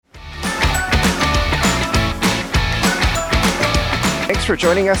for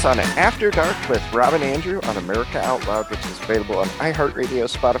joining us on After Dark with Rob and Andrew on America Out Loud, which is available on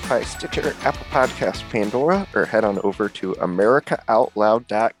iHeartRadio, Spotify, Stitcher, Apple Podcasts, Pandora, or head on over to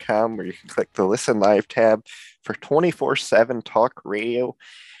AmericaOutloud.com where you can click the Listen Live tab for 24/7 talk radio.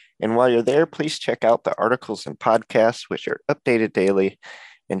 And while you're there, please check out the articles and podcasts, which are updated daily,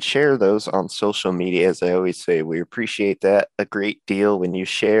 and share those on social media. As I always say, we appreciate that a great deal when you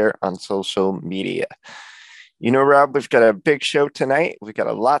share on social media. You know, Rob, we've got a big show tonight. We've got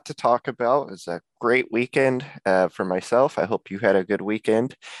a lot to talk about. It's a great weekend for myself. I hope you had a good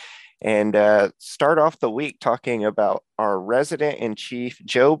weekend. And start off the week talking about our resident-in-chief,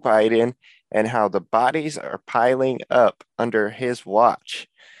 Joe Biden, and how the bodies are piling up under his watch.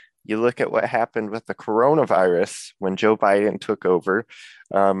 You look at what happened with the coronavirus when Joe Biden took over.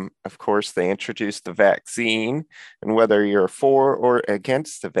 Of course, they introduced the vaccine, and whether you're for or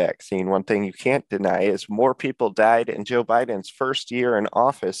against the vaccine, one thing you can't deny is more people died in Joe Biden's first year in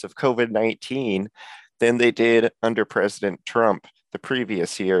office of COVID-19 than they did under President Trump the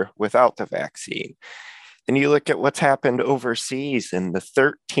previous year without the vaccine. And you look at what's happened overseas and the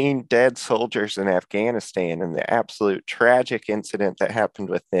 13 dead soldiers in Afghanistan and the absolute tragic incident that happened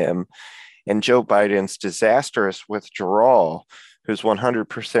with them, and Joe Biden's disastrous withdrawal, who's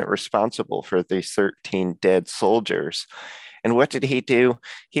 100% responsible for these 13 dead soldiers. And what did he do?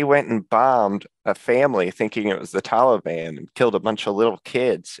 He went and bombed a family thinking it was the Taliban and killed a bunch of little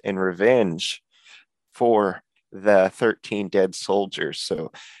kids in revenge for the 13 dead soldiers.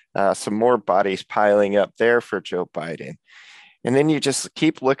 So some more bodies piling up there for Joe Biden. And then you just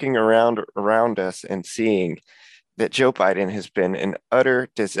keep looking around us and seeing that Joe Biden has been an utter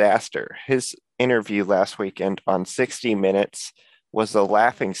disaster. His interview last weekend on 60 Minutes was a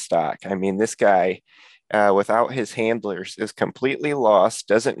laughingstock. I mean, this guy, without his handlers, is completely lost,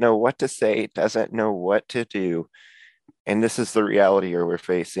 doesn't know what to say, doesn't know what to do. And this is the reality we're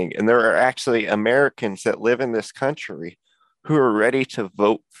facing. And there are actually Americans that live in this country who are ready to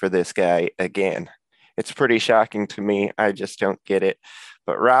vote for this guy again. It's pretty shocking to me. I just don't get it.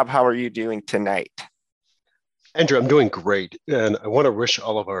 But Rob, how are you doing tonight? Andrew, I'm doing great. And I want to wish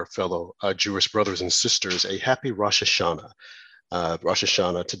all of our fellow Jewish brothers and sisters a happy Rosh Hashanah. Rosh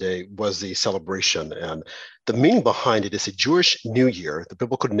Hashanah today was the celebration, and the meaning behind it is a Jewish New Year. The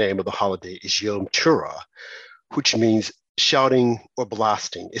biblical name of the holiday is Yom Teruah, which means shouting or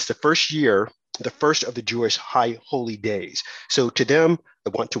blasting. It's the first of the Jewish high holy days. So to them, I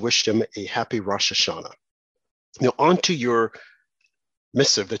want to wish them a happy Rosh Hashanah. Now, on to your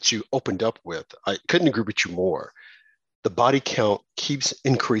missive that you opened up with. I couldn't agree with you more. The body count keeps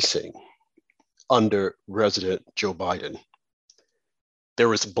increasing under President Joe Biden.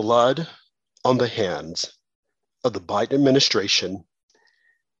 There is blood on the hands of the Biden administration,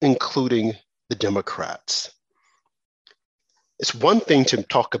 including the Democrats. It's one thing to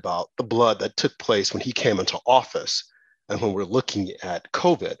talk about the blood that took place when he came into office and when we're looking at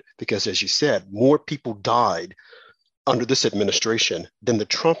COVID, because as you said, more people died under this administration than the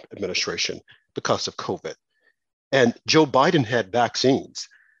Trump administration because of COVID. And Joe Biden had vaccines,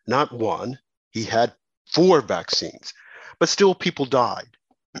 not one, he had 4 vaccines, but still people died.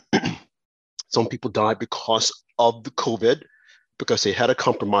 Some people died because of the COVID, because they had a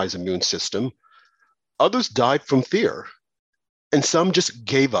compromised immune system. Others died from fear. And some just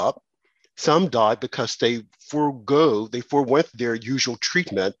gave up. Some died because they forewent their usual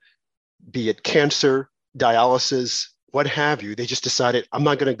treatment, be it cancer, dialysis, what have you. They just decided, I'm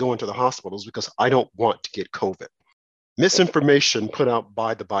not going to go into the hospitals because I don't want to get COVID. Misinformation put out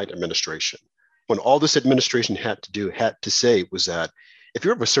by the Biden administration, when all this administration had to say was that if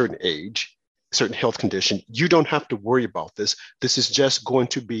you're of a certain age, a certain health condition, you don't have to worry about this. This is just going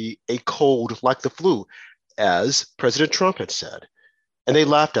to be a cold like the flu, as President Trump had said, and they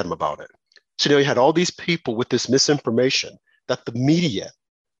laughed at him about it. So now you had all these people with this misinformation that the media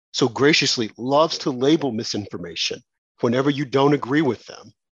so graciously loves to label misinformation whenever you don't agree with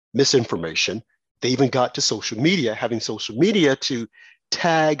them, misinformation. They even got to social media, having social media to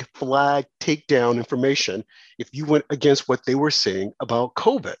tag, flag, take down information if you went against what they were saying about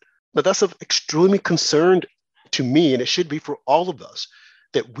COVID. But that's of extremely concern to me, and it should be for all of us,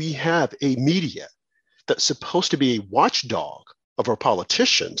 that we have a media that's supposed to be a watchdog of our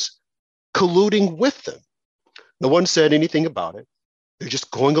politicians colluding with them. No one said anything about it. They're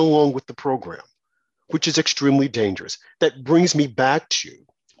just going along with the program, which is extremely dangerous. That brings me back to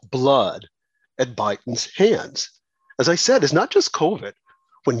blood at Biden's hands. As I said, it's not just COVID.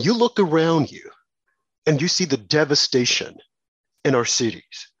 When you look around you and you see the devastation in our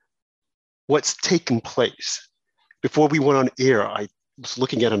cities, what's taken place. Before we went on air, I was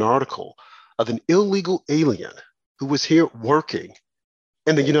looking at an article of an illegal alien who was here working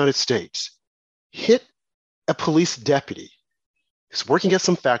in the United States hit a police deputy. He was working at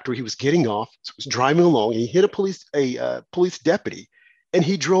some factory. He was getting off. So he was driving along. And he hit a police deputy, and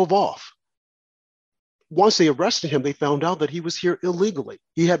he drove off. Once they arrested him, they found out that he was here illegally.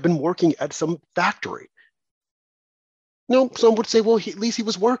 He had been working at some factory. No, some would say, well, at least he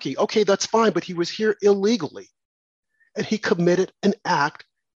was working. Okay, that's fine, but he was here illegally. And he committed an act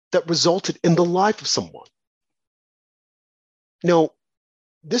that resulted in the life of someone. Now,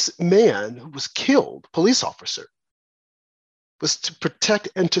 this man who was killed, police officer, was to protect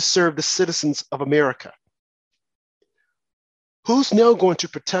and to serve the citizens of America. Who's now going to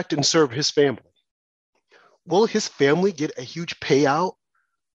protect and serve his family? Will his family get a huge payout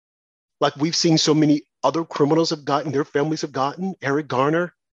like we've seen so many other criminals have gotten, their families have gotten? Eric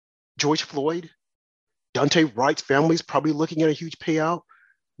Garner, George Floyd, Daunte Wright's family's probably looking at a huge payout.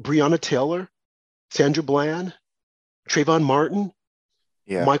 Breonna Taylor, Sandra Bland, Trayvon Martin,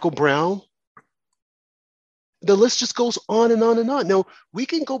 Michael Brown. The list just goes on and on and on. Now, we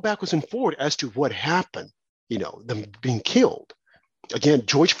can go backwards and forward as to what happened, them being killed. Again,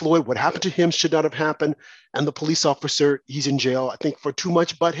 George Floyd, what happened to him should not have happened. And the police officer, he's in jail, I think, for too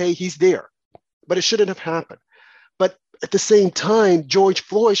much, but hey, he's there. But it shouldn't have happened. But at the same time, George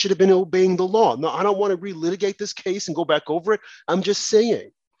Floyd should have been obeying the law. Now, I don't want to relitigate this case and go back over it. I'm just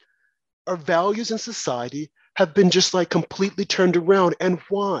saying our values in society have been just like completely turned around. And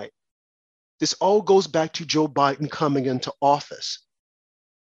why? This all goes back to Joe Biden coming into office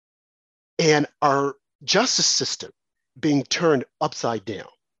and our justice system being turned upside down.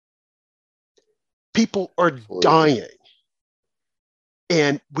 People are dying,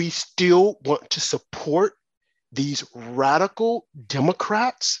 and we still want to support these radical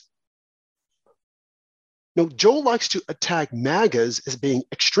Democrats. No, Joe likes to attack MAGAs as being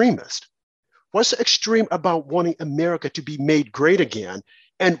extremist. What's extreme about wanting America to be made great again?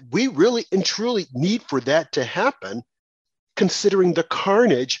 And we really and truly need for that to happen, considering the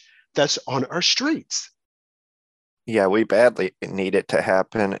carnage that's on our streets. Yeah, we badly need it to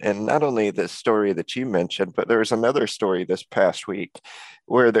happen. And not only the story that you mentioned, but there was another story this past week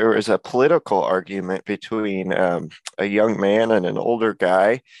where there was a political argument between a young man and an older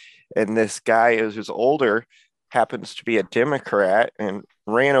guy. And this guy who's older happens to be a Democrat and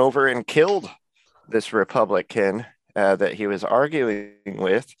ran over and killed this Republican that he was arguing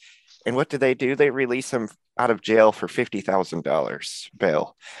with. And what do? They release him out of jail for $50,000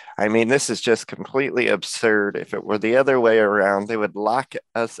 bail. I mean, this is just completely absurd. If it were the other way around, they would lock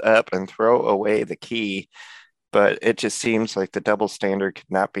us up and throw away the key. But it just seems like the double standard could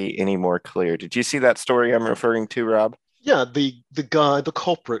not be any more clear. Did you see that story I'm referring to, Rob? Yeah, the guy, the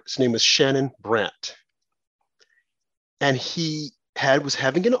culprit, his name is Shannon Brandt. And he was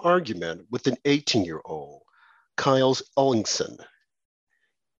having an argument with an 18-year-old, Kyle Ellingson.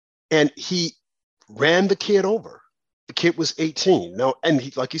 And he ran the kid over. The kid was 18. Now, and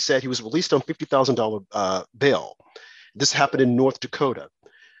he, like you said, he was released on $50,000 bail. This happened in North Dakota.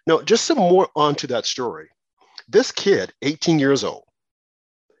 Now, just some more onto that story. This kid, 18 years old,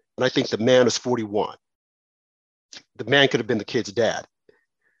 and I think the man is 41. The man could have been the kid's dad.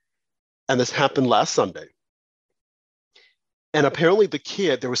 And this happened last Sunday. And apparently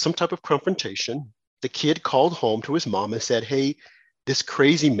there was some type of confrontation. The kid called home to his mom and said, hey, this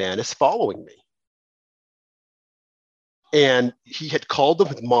crazy man is following me. And he had called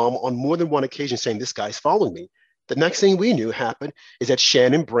his mom on more than one occasion saying, this guy's following me. The next thing we knew happened is that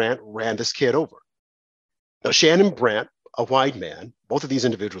Shannon Brandt ran this kid over. Now, Shannon Brandt, a white man, both of these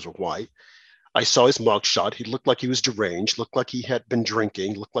individuals were white. I saw his mugshot. He looked like he was deranged, looked like he had been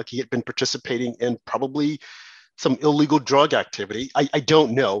drinking, looked like he had been participating in probably some illegal drug activity. I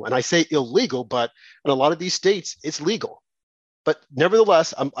don't know. And I say illegal, but in a lot of these states, it's legal. But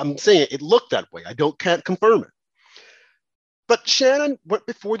nevertheless, I'm saying it looked that way. Can't confirm it. But Shannon went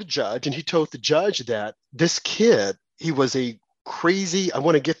before the judge and he told the judge that this kid, he was a crazy, I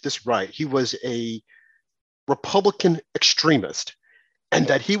want to get this right, he was a Republican extremist, and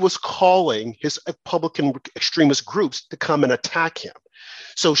that he was calling his Republican extremist groups to come and attack him.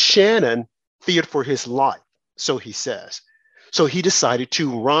 So Shannon feared for his life, so he says. So he decided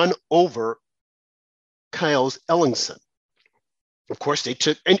to run over Kyle Ellingson. Of course, they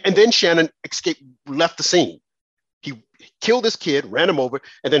took, and then Shannon left the scene. He killed this kid, ran him over,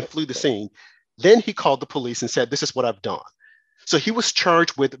 and then flew the scene. Then he called the police and said, this is what I've done. So he was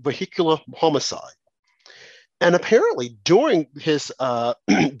charged with vehicular homicide. And apparently during his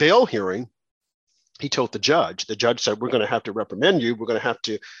bail hearing, he told the judge said, we're going to have to reprimand you. We're going to have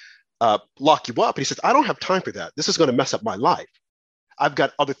to lock you up. And he says, I don't have time for that. This is going to mess up my life. I've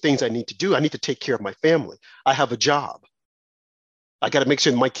got other things I need to do. I need to take care of my family. I have a job. I got to make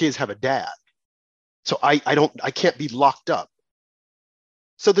sure my kids have a dad. So I can't be locked up.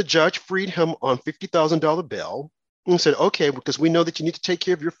 So the judge freed him on $50,000 bail and said, okay, because we know that you need to take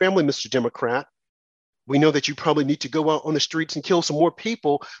care of your family, Mr. Democrat. We know that you probably need to go out on the streets and kill some more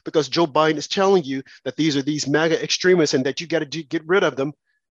people because Joe Biden is telling you that these are these MAGA extremists and that you got to get rid of them.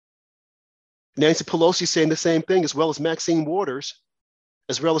 Nancy Pelosi saying the same thing, as well as Maxine Waters,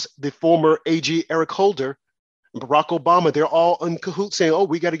 as well as the former AG Eric Holder, Barack Obama. They're all in cahoots saying, oh,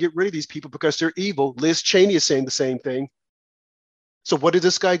 we got to get rid of these people because they're evil. Liz Cheney is saying the same thing. So what did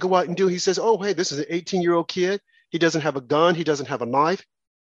this guy go out and do? He says, oh, hey, this is an 18-year-old kid. He doesn't have a gun. He doesn't have a knife.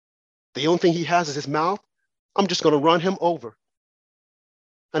 The only thing he has is his mouth. I'm just going to run him over.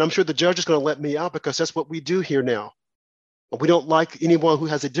 And I'm sure the judge is going to let me out because that's what we do here now. We don't like anyone who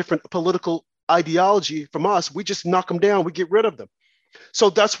has a different political ideology from us. We just knock them down. We get rid of them. So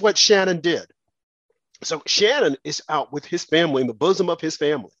that's what Shannon did. So Shannon is out with his family, in the bosom of his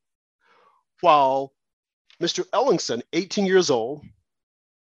family, while Mr. Ellingson, 18 years old,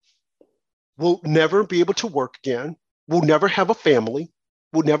 will never be able to work again, will never have a family,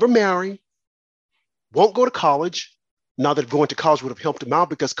 will never marry, won't go to college. Not that going to college would have helped him out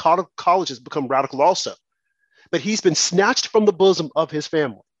because college has become radical also. But he's been snatched from the bosom of his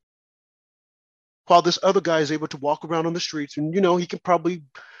family. While this other guy is able to walk around on the streets and, he can probably,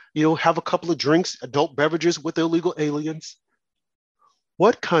 have a couple of drinks, adult beverages with illegal aliens.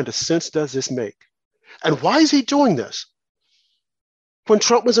 What kind of sense does this make? And why is he doing this? When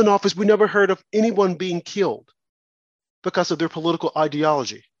Trump was in office, we never heard of anyone being killed because of their political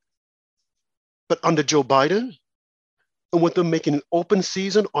ideology. But under Joe Biden, and with them making an open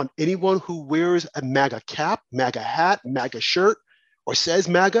season on anyone who wears a MAGA cap, MAGA hat, MAGA shirt, or says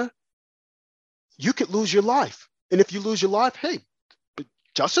MAGA, you could lose your life. And if you lose your life, hey, the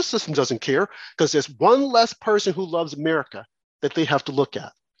justice system doesn't care because there's one less person who loves America that they have to look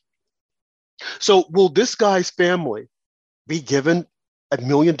at. So will this guy's family be given $1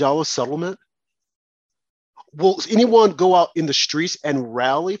 million settlement? Will anyone go out in the streets and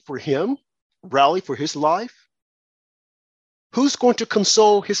rally for him, rally for his life? Who's going to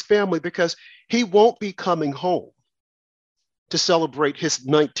console his family because he won't be coming home to celebrate his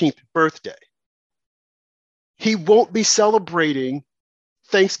 19th birthday? He won't be celebrating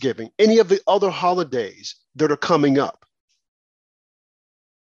Thanksgiving, any of the other holidays that are coming up.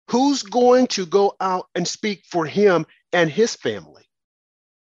 Who's going to go out and speak for him and his family?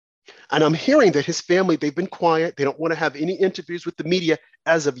 And I'm hearing that his family, they've been quiet. They don't want to have any interviews with the media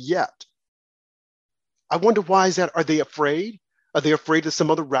as of yet. I wonder why is that? Are they afraid? Are they afraid that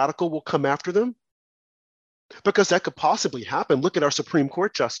some other radical will come after them? Because that could possibly happen. Look at our Supreme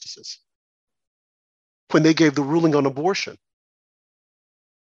Court justices when they gave the ruling on abortion.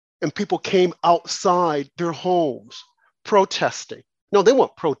 And people came outside their homes protesting. No, they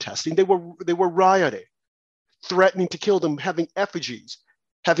weren't protesting. They were rioting, threatening to kill them, having effigies,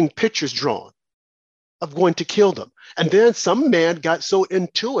 having pictures drawn of going to kill them. And then some man got so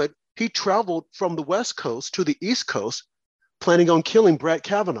into it, he traveled from the West Coast to the East Coast, planning on killing Brett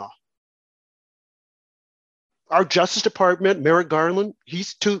Kavanaugh. Our Justice Department, Merrick Garland,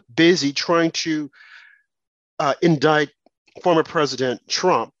 he's too busy trying to indict former President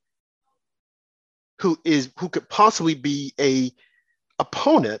Trump, who could possibly be a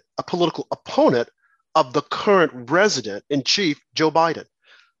political opponent of the current resident in chief, Joe Biden.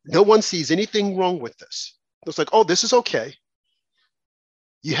 No one sees anything wrong with this. It's like, oh, this is okay.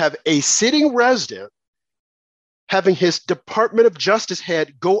 You have a sitting resident having his Department of Justice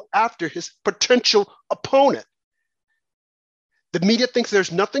head go after his potential opponent. The media thinks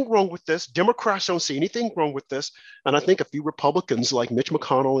there's nothing wrong with this. Democrats don't see anything wrong with this. And I think a few Republicans like Mitch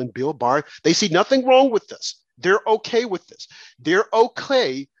McConnell and Bill Barr, they see nothing wrong with this. They're okay with this. They're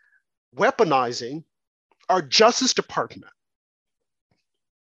okay weaponizing our Justice Department,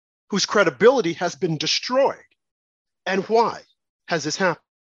 whose credibility has been destroyed. And why has this happened?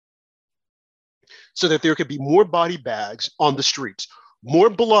 So that there could be more body bags on the streets, more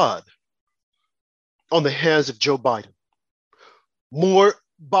blood on the hands of Joe Biden, more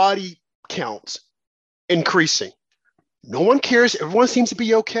body counts increasing. No one cares. Everyone seems to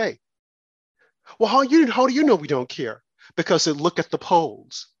be okay. Well, how do you know we don't care? Because look at the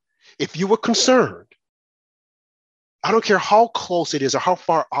polls. If you were concerned, I don't care how close it is or how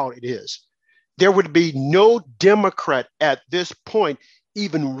far out it is, there would be no Democrat at this point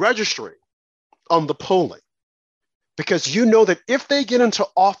even registering on the polling. Because you know that if they get into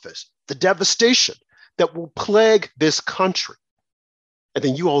office, the devastation that will plague this country. And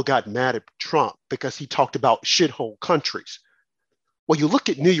then you all got mad at Trump because he talked about shithole countries. Well, you look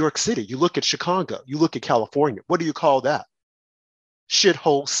at New York City, you look at Chicago, you look at California. What do you call that?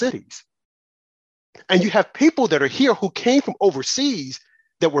 shithole cities. And you have people that are here who came from overseas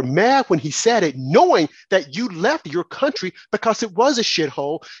that were mad when he said it, knowing that you left your country because it was a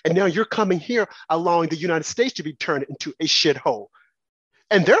shithole, and now you're coming here allowing the United States to be turned into a shithole.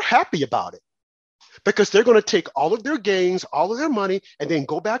 And they're happy about it because they're going to take all of their gains, all of their money, and then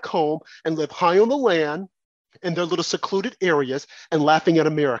go back home and live high on the land in their little secluded areas and laughing at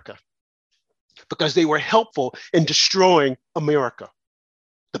America because they were helpful in destroying America.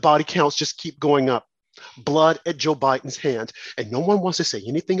 The body counts just keep going up. Blood at Joe Biden's hands. And no one wants to say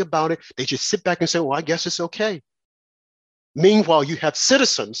anything about it. They just sit back and say, well, I guess it's okay. Meanwhile, you have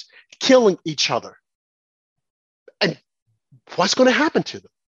citizens killing each other. And what's going to happen to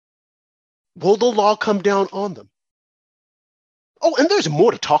them? Will the law come down on them? Oh, and there's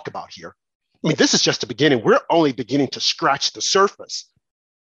more to talk about here. I mean, this is just the beginning. We're only beginning to scratch the surface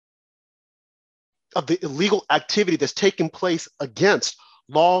of the illegal activity that's taking place against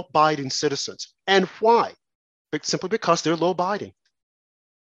law-abiding citizens. And why? Simply because they're law-abiding.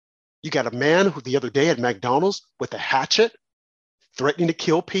 You got a man who the other day at McDonald's with a hatchet, threatening to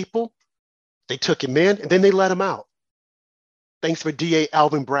kill people. They took him in and then they let him out. Thanks for DA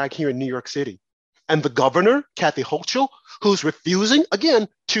Alvin Bragg here in New York City. And the governor, Kathy Hochul, who's refusing, again,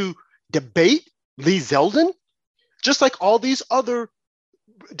 to debate Lee Zeldin, just like all these other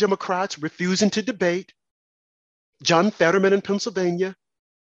Democrats refusing to debate. John Fetterman in Pennsylvania.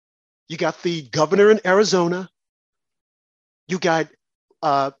 You got the governor in Arizona. You got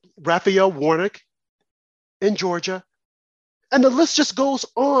Raphael Warnock in Georgia. And the list just goes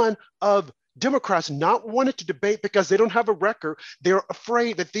on of Democrats not wanting to debate because they don't have a record. They're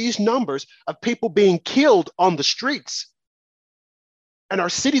afraid that these numbers of people being killed on the streets and our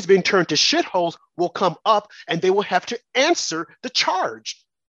cities being turned to shitholes will come up and they will have to answer the charge.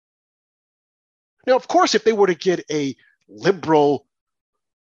 Now, of course, if they were to get a liberal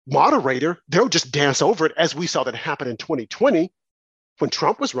moderator, they'll just dance over it, as we saw that happen in 2020 when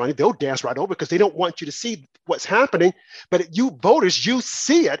Trump was running. They'll dance right over because they don't want you to see what's happening. But you voters, you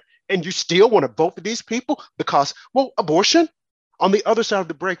see it, and you still want to vote for these people because, well, abortion. On the other side of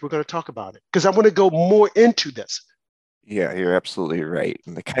the break, we're going to talk about it because I want to go more into this. Yeah, you're absolutely right.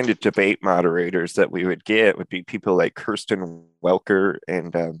 And the kind of debate moderators that we would get would be people like Kirsten Welker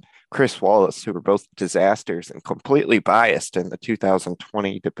and Chris Wallace, who were both disasters and completely biased in the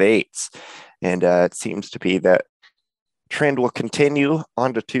 2020 debates. And it seems to be that trend will continue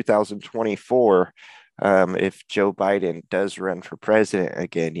on to 2024. If Joe Biden does run for president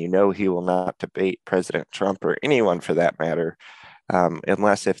again, you know he will not debate President Trump or anyone for that matter,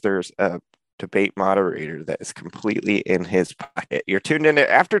 unless if there's a debate moderator that is completely in his pocket. You're tuned in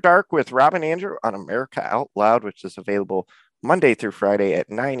to After Dark with Rob and Andrew on America Out Loud, which is available Monday through Friday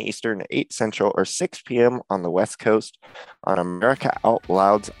at 9 Eastern, 8 Central, or 6 p.m. on the West Coast on America Out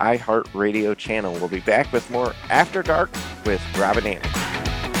Loud's iHeartRadio channel. We'll be back with more After Dark with Rob and Andrew.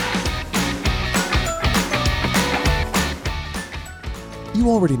 You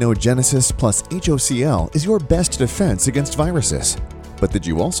already know Genesis plus HOCl is your best defense against viruses. But did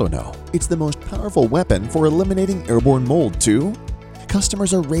you also know it's the most powerful weapon for eliminating airborne mold too?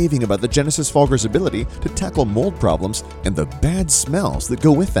 Customers are raving about the Genesis Fogger's ability to tackle mold problems and the bad smells that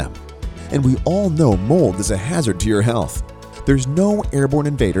go with them. And we all know mold is a hazard to your health. There's no airborne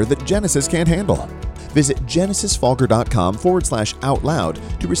invader that Genesis can't handle. Visit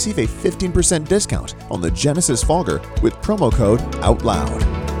genesisfogger.com/outloud to receive a 15% discount on the Genesis Fogger with promo code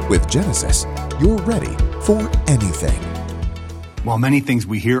OUTLOUD. With Genesis, you're ready for anything. While many things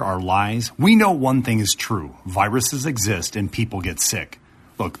we hear are lies, we know one thing is true. Viruses exist and people get sick.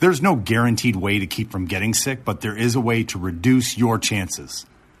 Look, there's no guaranteed way to keep from getting sick, but there is a way to reduce your chances.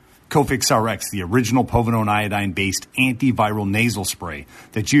 Cofix RX, the original povidone iodine-based antiviral nasal spray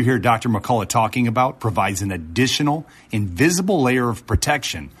that you hear Dr. McCullough talking about, provides an additional invisible layer of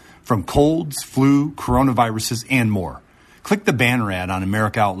protection from colds, flu, coronaviruses, and more. Click the banner ad on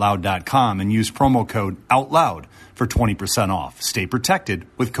AmericaOutloud.com and use promo code OUTLOUD for 20% off. Stay protected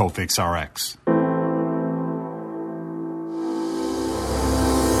with Cofix RX.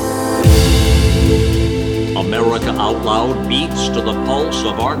 America Out Loud beats to the pulse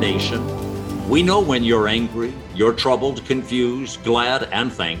of our nation. We know when you're angry, you're troubled, confused, glad,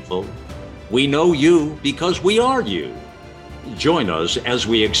 and thankful. We know you because we are you. Join us as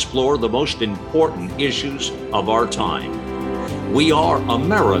we explore the most important issues of our time. We are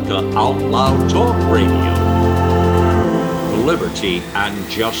America Out Loud Talk Radio. Liberty and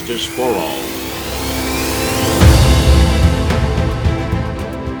justice for all.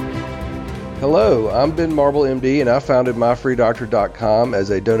 Hello, I'm Ben Marble, MD, and I founded MyFreeDoctor.com as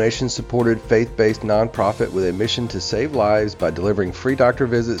a donation-supported, faith-based nonprofit with a mission to save lives by delivering free doctor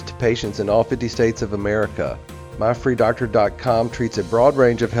visits to patients in all 50 states of America. MyFreeDoctor.com treats a broad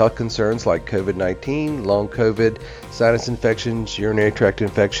range of health concerns like COVID-19, long COVID, sinus infections, urinary tract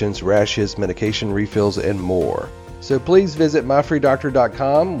infections, rashes, medication refills, and more. So please visit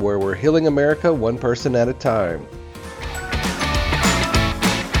MyFreeDoctor.com, where we're healing America one person at a time.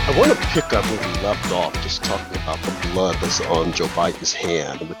 I want to pick up where we left off, just talking about the blood that's on Joe Biden's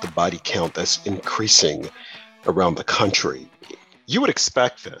hand with the body count that's increasing around the country. You would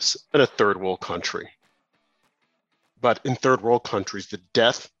expect this in a third world country. But in third world countries, the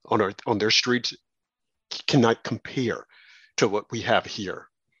death on their streets cannot compare to what we have here.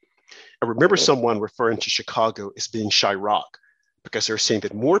 I remember someone referring to Chicago as being Chirac because they're saying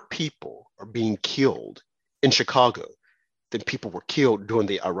that more people are being killed in Chicago than people were killed during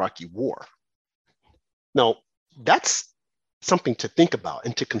the Iraqi war. Now, that's something to think about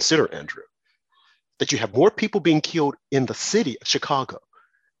and to consider, Andrew, that you have more people being killed in the city of Chicago,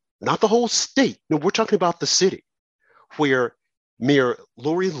 not the whole state. No, we're talking about the city, where Mayor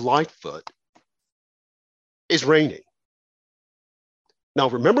Lori Lightfoot is reigning. Now,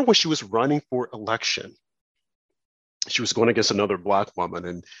 remember when she was running for election, she was going against another Black woman,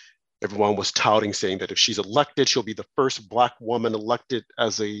 and everyone was touting, saying that if she's elected, she'll be the first Black woman elected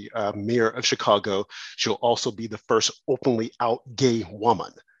as a mayor of Chicago. She'll also be the first openly out gay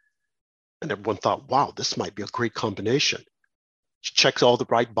woman. And everyone thought, wow, this might be a great combination. She checks all the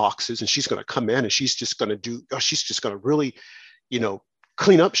right boxes, and she's going to come in and she's just going to really,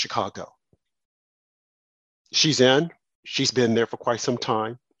 clean up Chicago. She's in, she's been there for quite some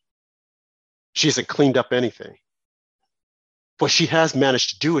time. She hasn't cleaned up anything. What she has managed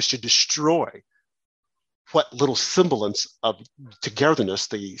to do is to destroy what little semblance of togetherness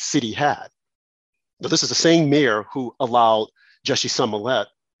the city had. Now, this is the same mayor who allowed Jussie Smollett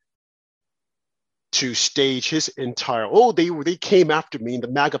to stage his entire, they came after me, and the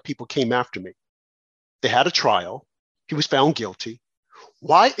MAGA people came after me. They had a trial. He was found guilty.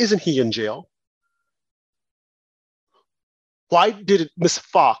 Why isn't he in jail? Why did Ms.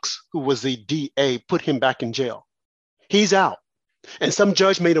 Fox, who was the DA, put him back in jail? He's out. And some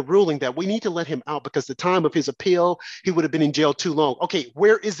judge made a ruling that we need to let him out because the time of his appeal, he would have been in jail too long. Okay,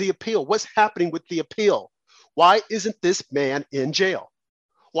 where is the appeal? What's happening with the appeal? Why isn't this man in jail?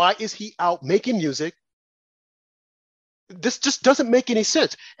 Why is he out making music? This just doesn't make any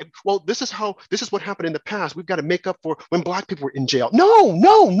sense. Well, this is what happened in the past. We've got to make up for when Black people were in jail.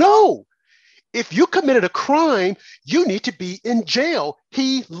 No. If you committed a crime, you need to be in jail.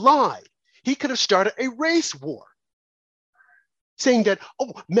 He lied. He could have started a race war, saying that,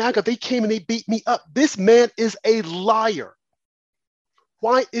 MAGA, they came and they beat me up. This man is a liar.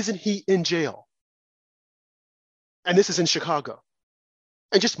 Why isn't he in jail? And this is in Chicago.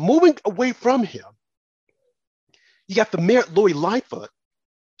 And just moving away from him, you got the mayor, Lori Lightfoot.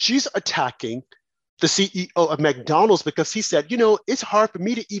 She's attacking the CEO of McDonald's because he said, it's hard for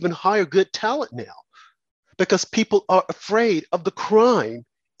me to even hire good talent now because people are afraid of the crime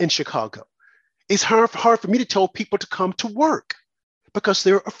in Chicago. It's hard for me to tell people to come to work because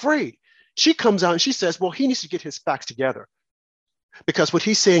they're afraid. She comes out and she says, well, he needs to get his facts together because what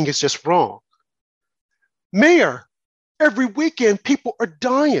he's saying is just wrong. Mayor, every weekend people are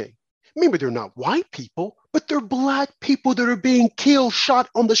dying. Maybe they're not white people, but they're Black people that are being killed, shot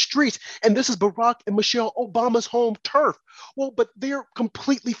on the streets. And this is Barack and Michelle Obama's home turf. Well, but they're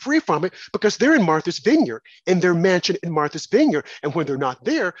completely free from it because they're in Martha's Vineyard, in their mansion in Martha's Vineyard. And when they're not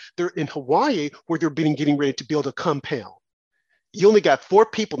there, they're in Hawaii where they're getting ready to build a compound. You only got 4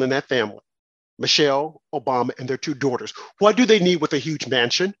 people in that family, Michelle Obama and their 2 daughters. What do they need with a huge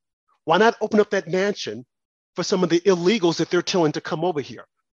mansion? Why not open up that mansion for some of the illegals that they're telling to come over here?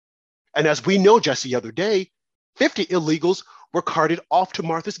 And as we know, just the other day, 50 illegals were carted off to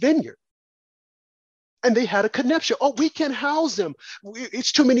Martha's Vineyard. And they had a connection. We can't house them.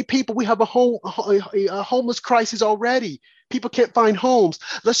 It's too many people. We have a homeless crisis already. People can't find homes.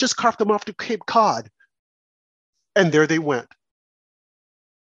 Let's just cart them off to Cape Cod. And there they went.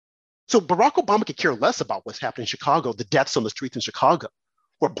 So Barack Obama could care less about what's happening in Chicago, the deaths on the streets in Chicago,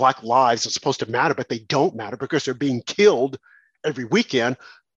 where Black lives are supposed to matter, but they don't matter because they're being killed every weekend.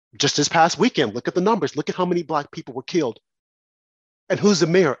 Just this past weekend, look at the numbers. Look at how many Black people were killed. And who's the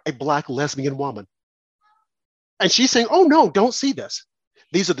mayor? A Black lesbian woman. And she's saying, no, don't see this.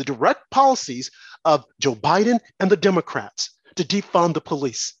 These are the direct policies of Joe Biden and the Democrats to defund the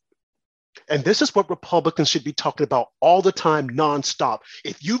police. And this is what Republicans should be talking about all the time, nonstop.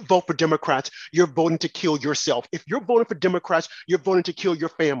 If you vote for Democrats, you're voting to kill yourself. If you're voting for Democrats, you're voting to kill your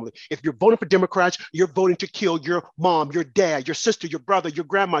family. If you're voting for Democrats, you're voting to kill your mom, your dad, your sister, your brother, your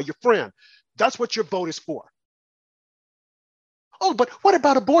grandma, your friend. That's what your vote is for. Oh, but what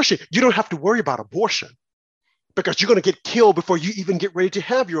about abortion? You don't have to worry about abortion because you're going to get killed before you even get ready to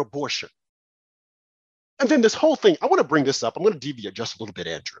have your abortion. And then this whole thing, I want to bring this up. I'm going to deviate just a little bit,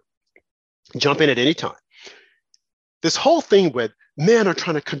 Andrew. Jump in at any time. This whole thing with men are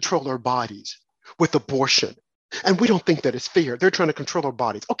trying to control our bodies with abortion, and we don't think that it's fair. They're trying to control our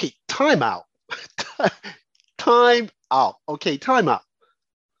bodies. Okay, time out. Time out. Okay, time out.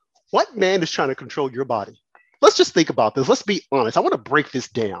 What man is trying to control your body? Let's just think about this. Let's be honest. I want to break this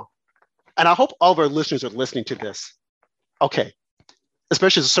down. And I hope all of our listeners are listening to this. Okay,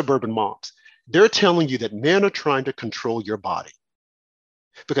 especially the suburban moms. They're telling you that men are trying to control your body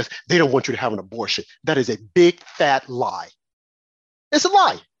because they don't want you to have an abortion. That is a big, fat lie. It's a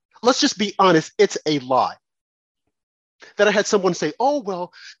lie. Let's just be honest. It's a lie. That I had someone say, oh,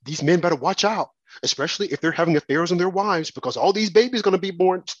 well, these men better watch out, especially if they're having affairs on their wives because all these babies are going to be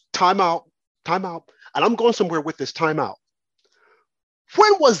born. Time out, time out. And I'm going somewhere with this time out.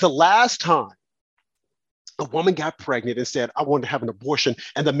 When was the last time a woman got pregnant and said, I want to have an abortion,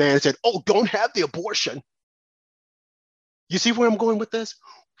 and the man said, oh, don't have the abortion? You see where I'm going with this?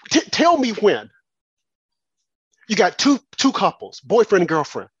 Tell me when. You got two couples, boyfriend and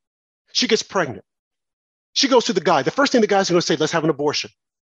girlfriend. She gets pregnant. She goes to the guy. The first thing the guy's going to say, let's have an abortion.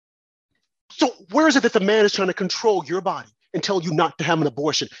 So where is it that the man is trying to control your body and tell you not to have an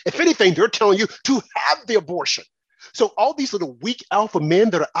abortion? If anything, they're telling you to have the abortion. So all these little weak alpha men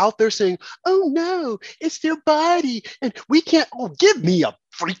that are out there saying, oh no, it's their body and we can't, oh, give me a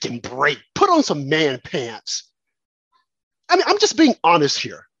freaking break. Put on some man pants. I mean, I'm just being honest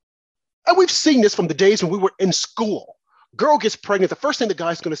here. And we've seen this from the days when we were in school. Girl gets pregnant. The first thing the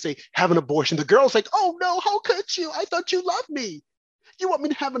guy's going to say, have an abortion. The girl's like, oh no, how could you? I thought you loved me. You want me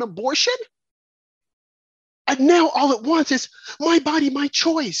to have an abortion? And now all at once it's my body, my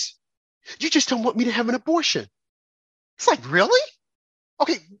choice. You just don't want me to have an abortion. It's like, really?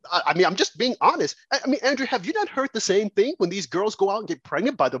 Okay, I mean, I'm just being honest. I mean, Andrew, have you not heard the same thing when these girls go out and get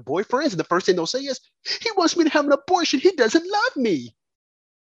pregnant by their boyfriends and the first thing they'll say is, he wants me to have an abortion. He doesn't love me.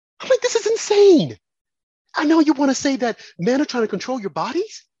 I'm like, this is insane. I know you want to say that men are trying to control your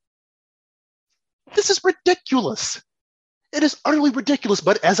bodies. This is ridiculous. It is utterly ridiculous.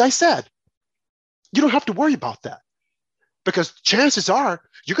 But as I said, you don't have to worry about that because chances are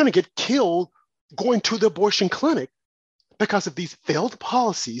you're going to get killed going to the abortion clinic because of these failed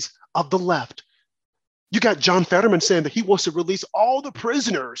policies of the left. You got John Fetterman saying that he wants to release all the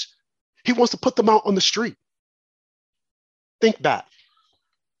prisoners. He wants to put them out on the street. Think back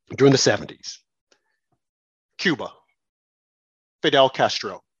during the 70s, Cuba, Fidel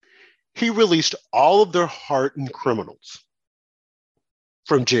Castro, he released all of their hardened criminals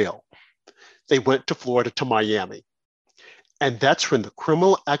from jail. They went to Florida, to Miami. And that's when the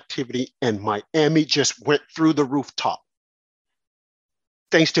criminal activity in Miami just went through the rooftop.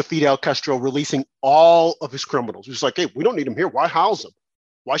 Thanks to Fidel Castro releasing all of his criminals. It's like, hey, we don't need them here. Why house them?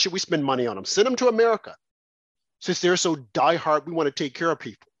 Why should we spend money on them? Send them to America. Since they're so diehard, we want to take care of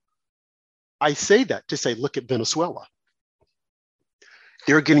people. I say that to say, look at Venezuela.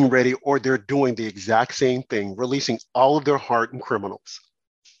 They're getting ready, or they're doing the exact same thing, releasing all of their hardened criminals.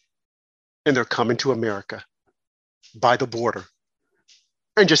 And they're coming to America by the border.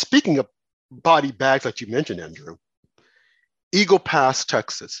 And just speaking of body bags, like you mentioned, Andrew, Eagle Pass,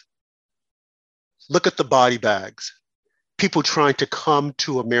 Texas. Look at the body bags. People trying to come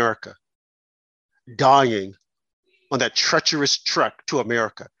to America, dying on that treacherous trek to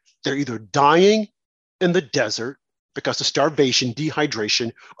America. They're either dying in the desert because of starvation,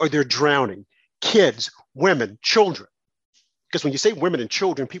 dehydration, or they're drowning. Kids, women, children. Because when you say women and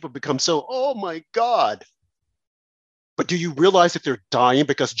children, people become so, oh my God. But do you realize that they're dying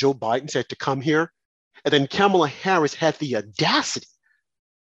because Joe Biden said to come here? And then Kamala Harris had the audacity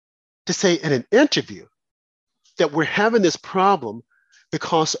to say in an interview that we're having this problem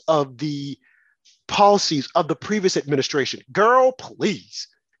because of the policies of the previous administration. Girl, please,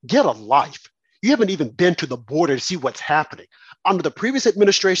 get a life. You haven't even been to the border to see what's happening. Under the previous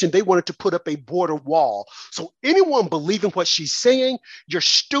administration, they wanted to put up a border wall. So anyone believing what she's saying, you're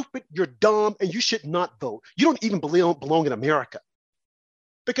stupid, you're dumb, and you should not vote. You don't even belong in America.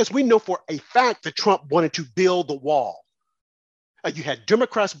 Because we know for a fact that Trump wanted to build the wall. You had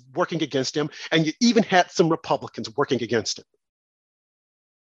Democrats working against him, and you even had some Republicans working against him.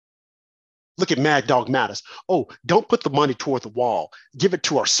 Look at Mad Dog Mattis. Oh, don't put the money toward the wall. Give it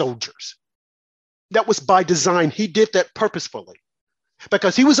to our soldiers. That was by design. He did that purposefully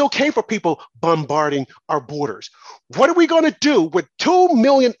because he was okay for people bombarding our borders. What are we going to do with 2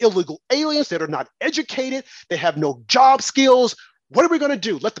 million illegal aliens that are not educated? They have no job skills. What are we going to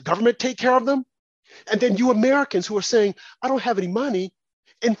do? Let the government take care of them? And then you Americans who are saying, I don't have any money,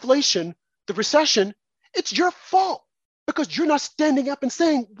 inflation, the recession, it's your fault because you're not standing up and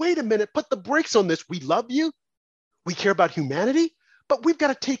saying, wait a minute, put the brakes on this. We love you. We care about humanity, but we've got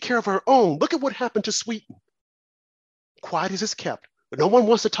to take care of our own. Look at what happened to Sweden. Quiet as it's kept, but no one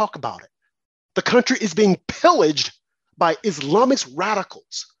wants to talk about it. The country is being pillaged by Islamist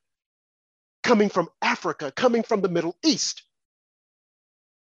radicals coming from Africa, coming from the Middle East.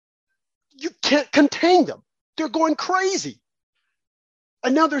 You can't contain them. They're going crazy.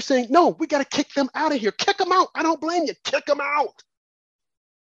 And now they're saying, no, we got to kick them out of here. Kick them out. I don't blame you. Kick them out.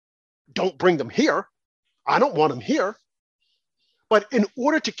 Don't bring them here. I don't want them here. But in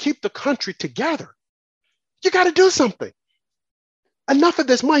order to keep the country together, you got to do something. Enough of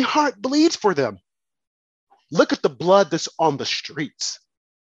this. My heart bleeds for them. Look at the blood that's on the streets.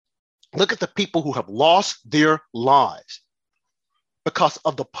 Look at the people who have lost their lives because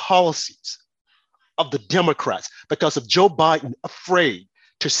of the policies of the Democrats, because of Joe Biden afraid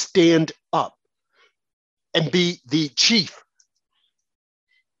to stand up and be the chief.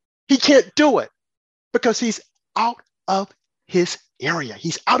 He can't do it because he's out of his area.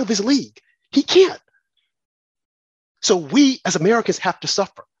 He's out of his league. He can't. So we as Americans have to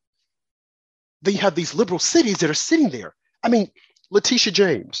suffer. They have these liberal cities that are sitting there. I mean, Letitia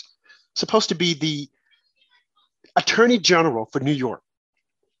James, supposed to be the Attorney General for New York.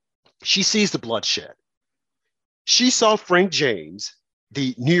 She sees the bloodshed. She saw Frank James,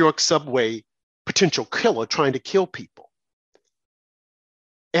 the New York subway potential killer, trying to kill people.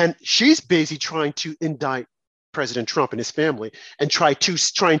 And she's busy trying to indict President Trump and his family and trying to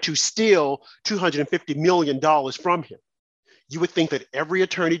steal $250 million from him. You would think that every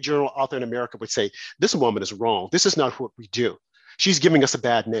attorney general out there in America would say, this woman is wrong. This is not what we do. She's giving us a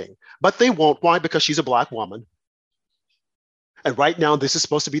bad name. But they won't. Why? Because she's a Black woman. And right now, this is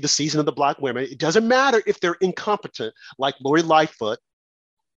supposed to be the season of the Black women. It doesn't matter if they're incompetent, like Lori Lightfoot,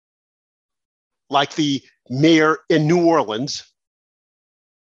 like the mayor in New Orleans,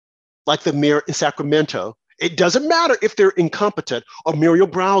 like the mayor in Sacramento. It doesn't matter if they're incompetent, or Muriel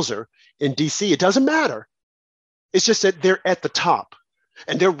Browser in DC. It doesn't matter. It's just that they're at the top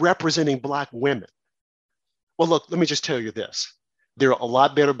and they're representing Black women. Well, look, let me just tell you this. There are a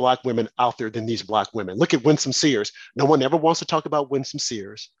lot better Black women out there than these Black women. Look at Winsome Sears. No one ever wants to talk about Winsome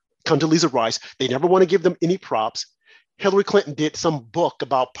Sears. Condoleezza Rice, they never want to give them any props. Hillary Clinton did some book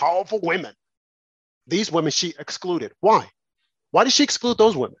about powerful women. These women she excluded. Why? Why did she exclude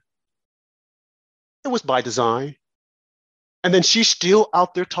those women? It was by design. And then she's still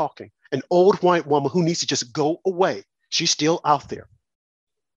out there talking. An old white woman who needs to just go away. She's still out there.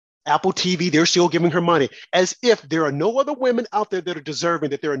 Apple TV, they're still giving her money, as if there are no other women out there that are deserving,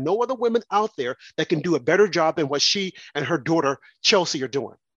 that there are no other women out there that can do a better job than what she and her daughter, Chelsea, are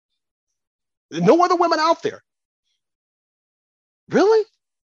doing. No other women out there. Really?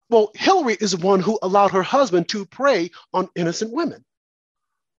 Well, Hillary is the one who allowed her husband to prey on innocent women.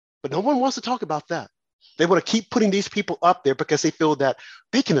 But no one wants to talk about that. They want to keep putting these people up there because they feel that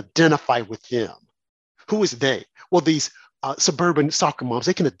they can identify with them. Who is they? Well, these suburban soccer moms,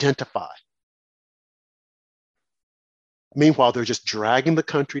 they can identify. Meanwhile, they're just dragging the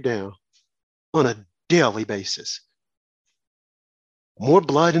country down on a daily basis. More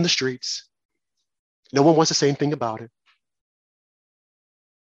blood in the streets. No one wants to say anything about it.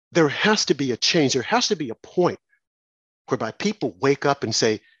 There has to be a change. There has to be a point whereby people wake up and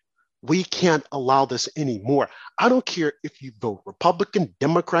say, we can't allow this anymore. I don't care if you vote Republican,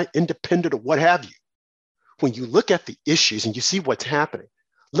 Democrat, Independent, or what have you. When you look at the issues and you see what's happening,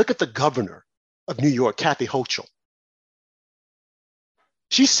 look at the governor of New York, Kathy Hochul.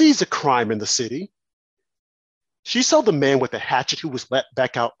 She sees the crime in the city. She saw the man with the hatchet who was let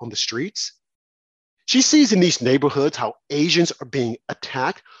back out on the streets. She sees in these neighborhoods how Asians are being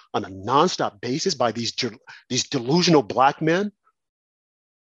attacked on a nonstop basis by these delusional Black men.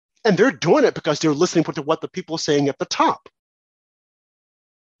 And they're doing it because they're listening to what the people are saying at the top.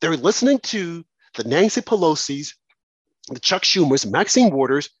 They're listening to the Nancy Pelosi's, the Chuck Schumers, Maxine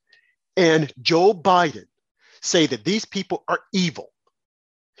Waters, and Joe Biden say that these people are evil.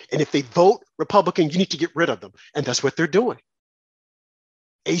 And if they vote Republican, you need to get rid of them. And that's what they're doing.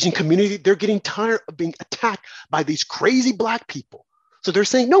 Asian community, they're getting tired of being attacked by these crazy Black people. So they're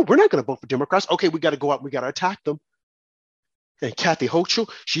saying, no, we're not going to vote for Democrats. Okay, we got to go out and we got to attack them. And Kathy Hochul,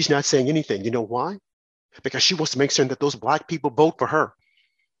 she's not saying anything. You know why? Because she wants to make sure that those Black people vote for her.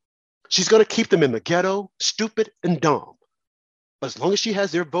 She's going to keep them in the ghetto, stupid and dumb. But as long as she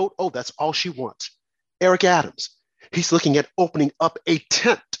has their vote, oh, that's all she wants. Eric Adams, he's looking at opening up a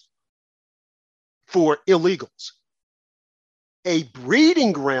tent for illegals. A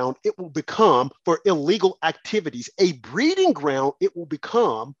breeding ground it will become for illegal activities. A breeding ground it will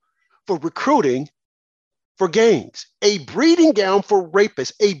become for recruiting for gangs. A breeding ground for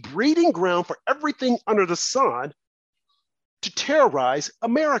rapists. A breeding ground for everything under the sun to terrorize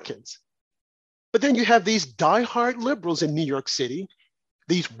Americans. But then you have these diehard liberals in New York City,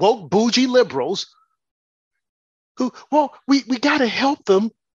 these woke bougie liberals who, well, we got to help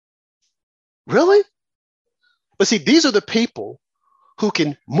them. Really? But see, these are the people who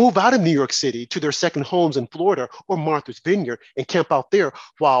can move out of New York City to their second homes in Florida or Martha's Vineyard and camp out there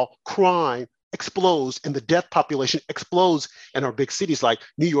while crime explodes and the death population explodes in our big cities like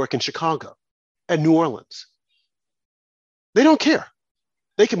New York and Chicago and New Orleans. They don't care.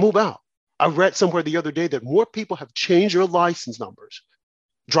 They can move out. I read somewhere the other day that more people have changed their license numbers,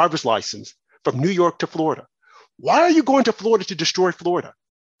 driver's license, from New York to Florida. Why are you going to Florida to destroy Florida?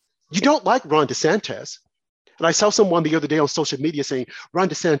 You don't like Ron DeSantis. And I saw someone the other day on social media saying, Ron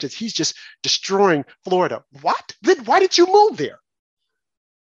DeSantis, he's just destroying Florida. What? Then why did you move there?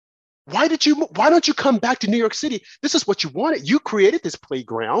 Why don't you come back to New York City? This is what you wanted. You created this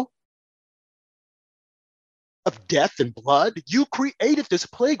playground of death and blood. You created this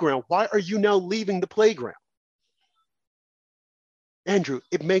playground. Why are you now leaving the playground? Andrew,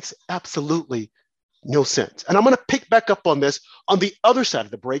 it makes absolutely no sense. And I'm going to pick back up on this on the other side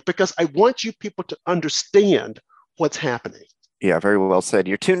of the break because I want you people to understand what's happening. Yeah, very well said.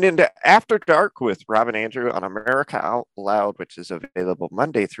 You're tuned into After Dark with Rob and Andrew on America Out Loud, which is available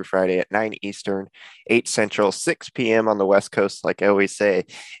Monday through Friday at 9 Eastern, 8 Central, 6 p.m. on the West Coast, like I always say.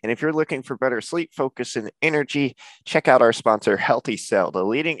 And if you're looking for better sleep, focus, and energy, check out our sponsor, Healthy Cell, the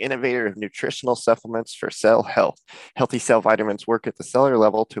leading innovator of nutritional supplements for cell health. Healthy Cell vitamins work at the cellular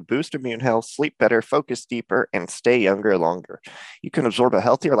level to boost immune health, sleep better, focus deeper, and stay younger longer. You can absorb a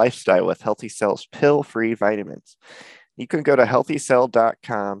healthier lifestyle with Healthy Cell's pill-free vitamins. You can go to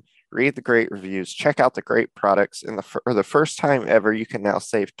healthycell.com, read the great reviews, check out the great products. And for the first time ever, you can now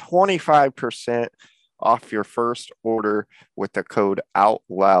save 25% off your first order with the code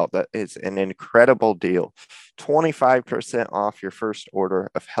OUTLOUD. That is an incredible deal. 25% off your first order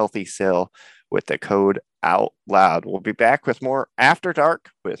of Healthy Cell with the code OUTLOUD. We'll be back with more After Dark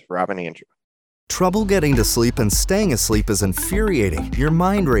with Rob and Andrew. Trouble getting to sleep and staying asleep is infuriating. Your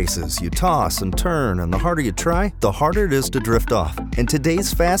mind races, you toss and turn, and the harder you try, the harder it is to drift off. And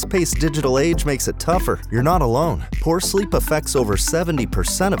today's fast-paced digital age makes it tougher. You're not alone. Poor sleep affects over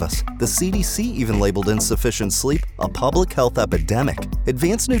 70% of us. The CDC even labeled insufficient sleep a public health epidemic.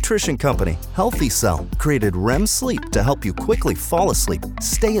 Advanced nutrition company Healthy Cell created REM sleep to help you quickly fall asleep,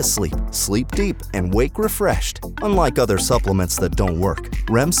 stay asleep, sleep deep, and wake refreshed. Unlike other supplements that don't work,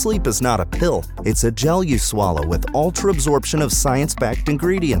 REM sleep is not a pill. It's a gel you swallow with ultra-absorption of science-backed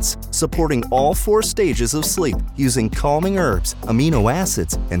ingredients, supporting all 4 stages of sleep using calming herbs, amino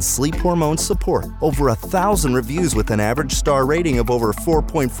acids, and sleep hormone support. Over 1,000 reviews with an average star rating of over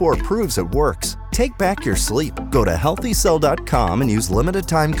 4.4 proves it works. Take back your sleep. Go to healthycell.com and use limited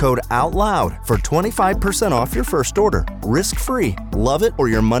time code OUTLOUD for 25% off your first order. Risk-free. Love it or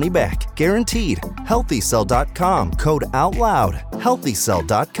your money back. Guaranteed. Healthycell.com code OUTLOUD.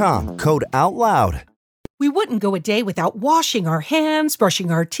 Healthycell.com code OUTLOUD. We wouldn't go a day without washing our hands,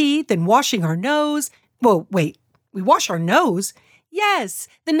 brushing our teeth, and washing our nose. Whoa, wait. We wash our nose? Yes.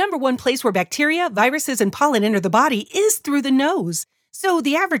 The number one place where bacteria, viruses, and pollen enter the body is through the nose. So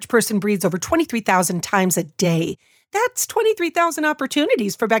the average person breathes over 23,000 times a day. That's 23,000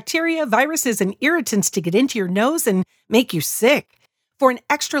 opportunities for bacteria, viruses, and irritants to get into your nose and make you sick. For an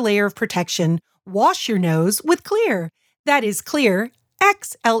extra layer of protection, wash your nose with Xlear. That is Xlear,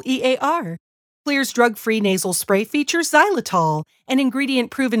 Xlear. Xlear's drug-free nasal spray features xylitol, an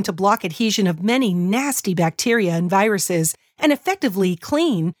ingredient proven to block adhesion of many nasty bacteria and viruses and effectively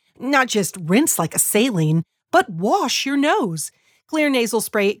clean, not just rinse like a saline, but wash your nose. Xlear nasal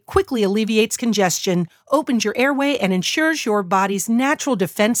spray quickly alleviates congestion, opens your airway, and ensures your body's natural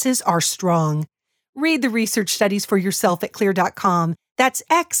defenses are strong. Read the research studies for yourself at Xlear.com. That's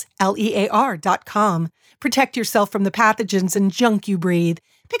Xlear.com. Protect yourself from the pathogens and junk you breathe.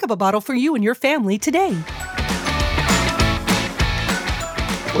 Pick up a bottle for you and your family today.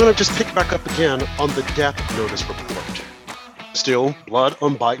 We're going to just pick back up again on the death notice report. Still, blood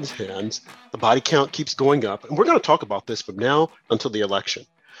on Biden's hands. The body count keeps going up. And we're going to talk about this from now until the election,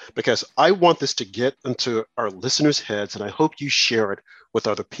 because I want this to get into our listeners' heads, and I hope you share it with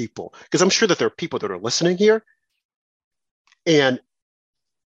other people, because I'm sure that there are people that are listening here, and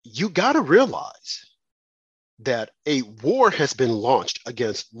you got to realize that a war has been launched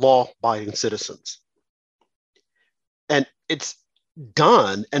against law-abiding citizens. And it's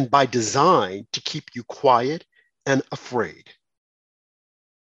done and by design to keep you quiet and afraid,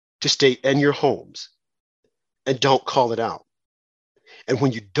 to stay in your homes and don't call it out. And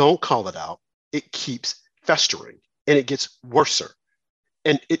when you don't call it out, it keeps festering and it gets worse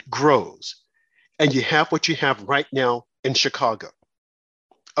and it grows. And you have what you have right now in Chicago,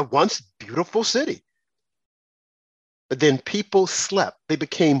 a once beautiful city. But then people slept, they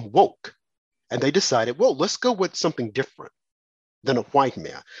became woke, and they decided, well, let's go with something different than a white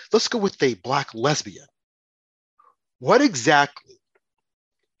man. Let's go with a Black lesbian. What exactly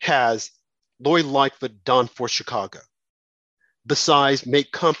has Lori Lightfoot done for Chicago besides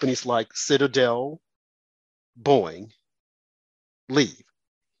make companies like Citadel, Boeing leave?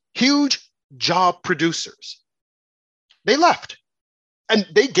 Huge job producers. They left. And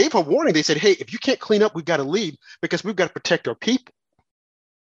they gave her warning. They said, hey, if you can't clean up, we've got to leave because we've got to protect our people.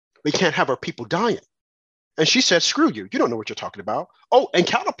 We can't have our people dying. And she said, screw you. You don't know what you're talking about. Oh, and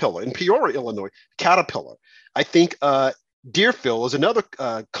Caterpillar in Peoria, Illinois. Caterpillar. I think Deerfield is another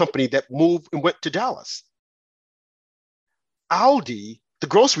company that moved and went to Dallas. Aldi, the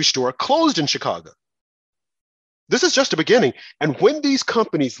grocery store, closed in Chicago. This is just the beginning. And when these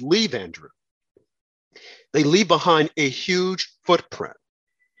companies leave, Andrew, they leave behind a huge footprint,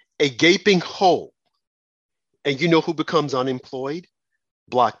 a gaping hole. And you know who becomes unemployed?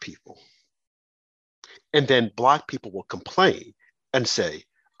 Black people. And then Black people will complain and say,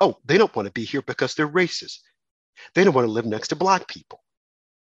 oh, they don't want to be here because they're racist. They don't want to live next to Black people.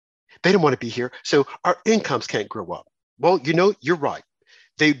 They don't want to be here, so our incomes can't grow up. Well, you know, you're right.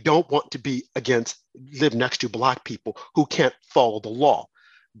 They don't want to live next to Black people who can't follow the law.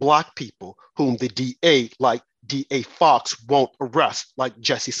 Black people whom the DA, like DA Fox, won't arrest, like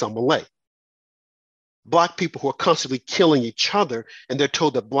Jesse Smollett. Black people who are constantly killing each other, and they're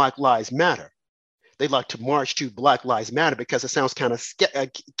told that Black Lives Matter. They like to march to Black Lives Matter because it sounds kind of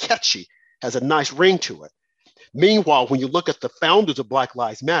catchy, has a nice ring to it. Meanwhile, when you look at the founders of Black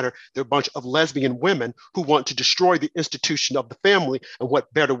Lives Matter, they're a bunch of lesbian women who want to destroy the institution of the family. And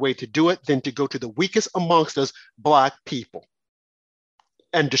what better way to do it than to go to the weakest amongst us, Black people,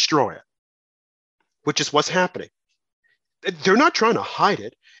 and destroy it, which is what's happening. They're not trying to hide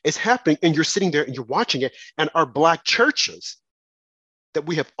it. It's happening, and you're sitting there and you're watching it. And our Black churches that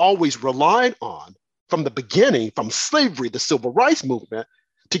we have always relied on from the beginning, from slavery, the civil rights movement,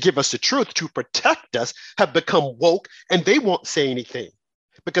 to give us the truth, to protect us, have become woke, and they won't say anything.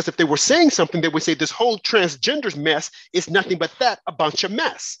 Because if they were saying something, they would say this whole transgenders mess is nothing but a bunch of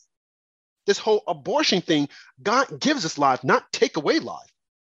mess. This whole abortion thing, God gives us life, not take away life.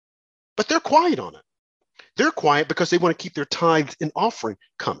 But they're quiet on it. They're quiet because they want to keep their tithes and offering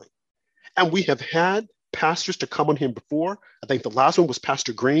coming. And we have had pastors to come on here before. I think the last one was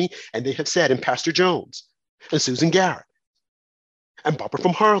Pastor Green, and they have said, and Pastor Jones, and Susan Garrett, and Barbara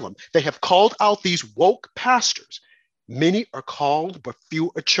from Harlem, they have called out these woke pastors. Many are called, but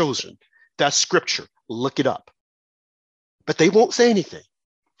few are chosen. That's scripture. Look it up. But they won't say anything.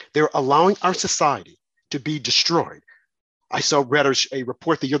 They're allowing our society to be destroyed. I read a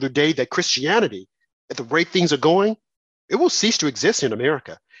report the other day that Christianity, at the rate things are going, it will cease to exist in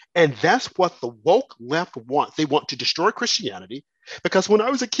America. And that's what the woke left wants. They want to destroy Christianity because when I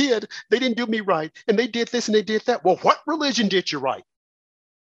was a kid, they didn't do me right. And they did this and they did that. Well, what religion did you right?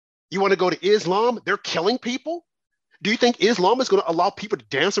 You want to go to Islam? They're killing people. Do you think Islam is going to allow people to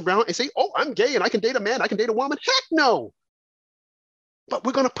dance around and say, oh, I'm gay and I can date a man, I can date a woman? Heck no. But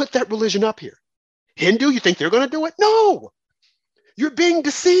we're going to put that religion up here. Hindu, you think they're going to do it? No. You're being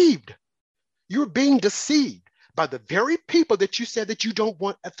deceived. You're being deceived by the very people that you said that you don't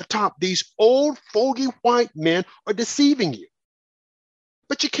want at the top. These old fogey white men are deceiving you.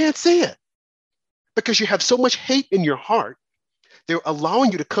 But you can't see it because you have so much hate in your heart. They're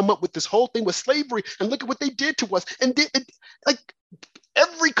allowing you to come up with this whole thing with slavery, and look at what they did to us. And like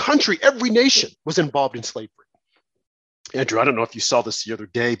every country, every nation was involved in slavery. Andrew, I don't know if you saw this the other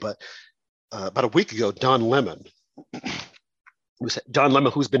day, but about a week ago, Don Lemon,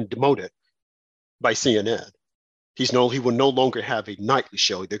 who's been demoted by CNN. He will no longer have a nightly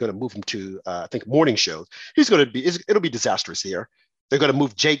show. They're going to move him to, I think, morning shows. It'll be disastrous here. They're going to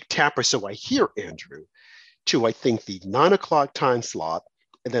move Jake Tapper, so I hear, Andrew, to, I think, the 9 o'clock time slot,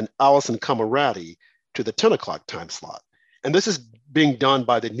 and then Allison Camerati to the 10 o'clock time slot. And this is being done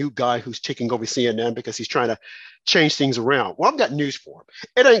by the new guy who's taking over CNN because he's trying to change things around. Well, I've got news for him.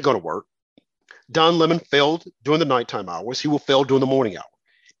 It ain't going to work. Don Lemon failed during the nighttime hours. He will fail during the morning hour.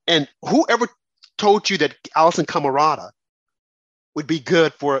 And whoever told you that Allison Camerata would be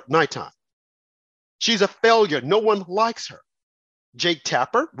good for nighttime. She's a failure. No one likes her. Jake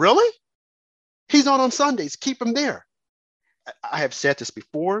Tapper, really? He's on Sundays. Keep him there. I have said this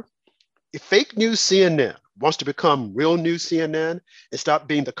before. If fake news CNN wants to become real news CNN and stop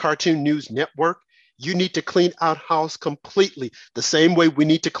being the cartoon news network, you need to clean out house completely. The same way we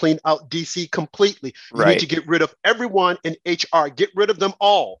need to clean out DC completely. You need to get rid of everyone in HR. Get rid of them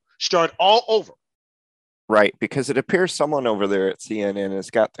all. Start all over. Right, because it appears someone over there at CNN has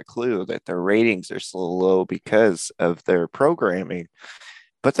got the clue that their ratings are so low because of their programming,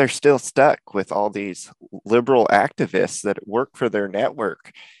 but they're still stuck with all these liberal activists that work for their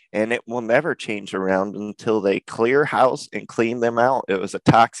network, and it will never change around until they clear house and clean them out. It was a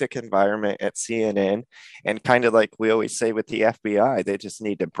toxic environment at CNN, and kind of like we always say with the FBI, they just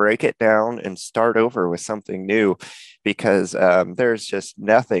need to break it down and start over with something new, because there's just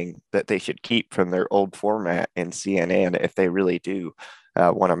nothing that they should keep from their old format in CNN if they really do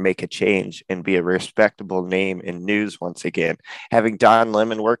want to make a change and be a respectable name in news once again. Having Don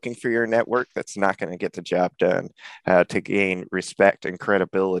Lemon working for your network, that's not going to get the job done to gain respect and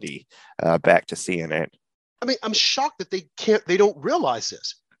credibility back to CNN. I mean, I'm shocked that they don't realize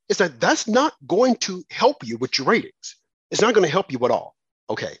this. It's that that's not going to help you with your ratings. It's not going to help you at all.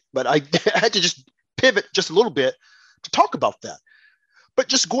 Okay, but I had to just pivot just a little bit to talk about that. But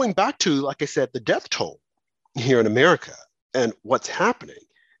just going back to, like I said, the death toll here in America and what's happening.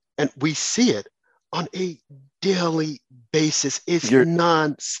 And we see it on a daily basis. It's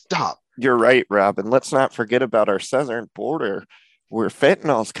nonstop. You're right, Rob. And let's not forget about our southern border where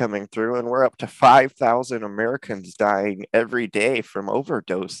fentanyl's coming through, and we're up to 5,000 Americans dying every day from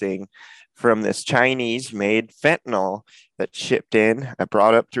overdosing from this Chinese-made fentanyl that's shipped in,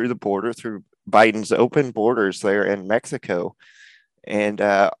 brought up through the border, through Biden's open borders there in Mexico. And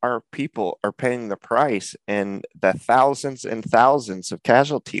our people are paying the price, and the thousands and thousands of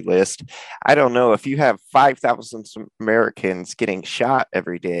casualty list. I don't know, if you have 5,000 Americans getting shot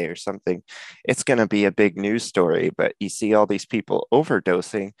every day or something, it's going to be a big news story. But you see all these people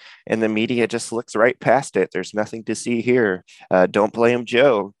overdosing, and the media just looks right past it. There's nothing to see here. Don't blame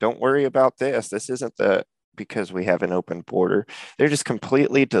Joe. Don't worry about this. This isn't because we have an open border. They're just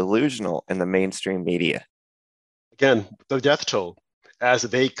completely delusional in the mainstream media. Again, the death toll as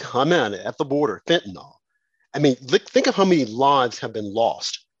they come in at the border, fentanyl. I mean, think of how many lives have been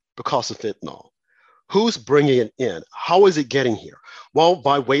lost because of fentanyl. Who's bringing it in? How is it getting here? Well,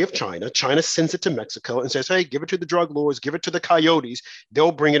 by way of China. China sends it to Mexico and says, hey, give it to the drug lords, give it to the coyotes.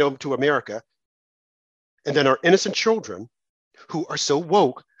 They'll bring it over to America. And then our innocent children who are so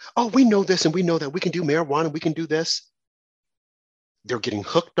woke, oh, we know this and we know that. We can do marijuana, we can do this. They're getting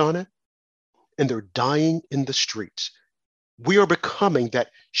hooked on it, and they're dying in the streets. We are becoming that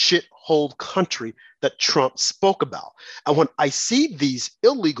shithole country that Trump spoke about. And when I see these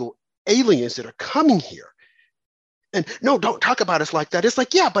illegal aliens that are coming here, and no, don't talk about us like that. It's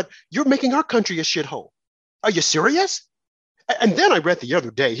like, yeah, but you're making our country a shithole. Are you serious? And then I read the other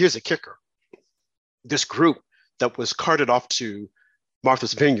day, here's a kicker. This group that was carted off to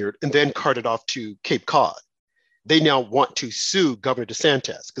Martha's Vineyard and then carted off to Cape Cod, they now want to sue Governor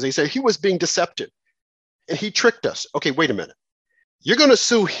DeSantis because they say he was being deceptive. And he tricked us. Okay, wait a minute. You're going to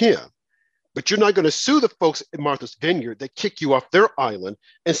sue him, but you're not going to sue the folks in Martha's Vineyard that kick you off their island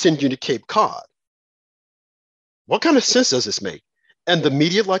and send you to Cape Cod. What kind of sense does this make? And the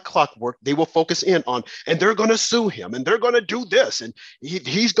media, like clockwork, they will focus in on, and they're going to sue him, and they're going to do this, and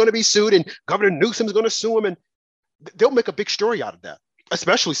he's going to be sued, and Governor Newsom's going to sue him, and they'll make a big story out of that,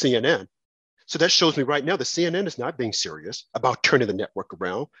 especially CNN. So that shows me right now that CNN is not being serious about turning the network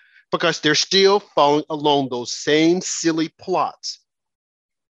around, because they're still following along those same silly plots.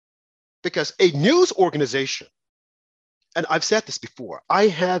 Because a news organization, and I've said this before, I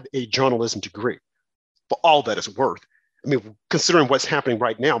have a journalism degree for all that it's worth. I mean, considering what's happening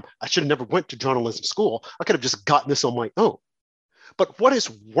right now, I should have never went to journalism school. I could have just gotten this on my own. But what it's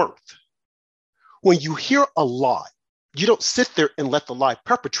worth, when you hear a lie, you don't sit there and let the lie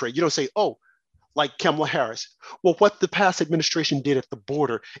perpetrate. You don't say, oh, like Kamala Harris, well, what the past administration did at the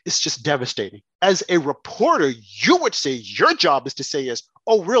border is just devastating. As a reporter, you would say your job is to say is,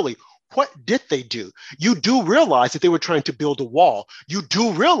 oh, really? What did they do? You do realize that they were trying to build a wall. You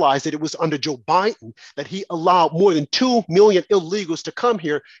do realize that it was under Joe Biden that he allowed more than 2 million illegals to come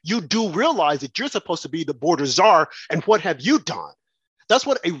here. You do realize that you're supposed to be the border czar, and what have you done? That's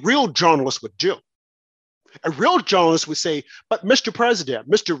what a real journalist would do. A real journalist would say, but Mr. President,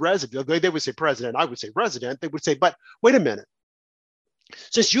 Mr. Resident, they would say president, I would say resident. They would say, but wait a minute.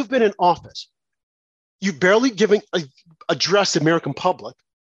 Since you've been in office, you barely giving address the American public.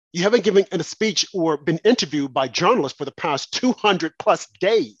 You haven't given a speech or been interviewed by journalists for the past 200 plus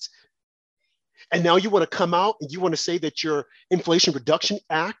days. And now you want to come out and you want to say that your Inflation Reduction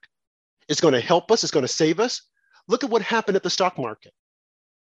Act is going to help us, it's going to save us. Look at what happened at the stock market.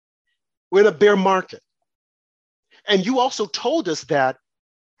 We're in a bear market. And you also told us that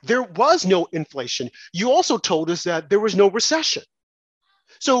there was no inflation. You also told us that there was no recession.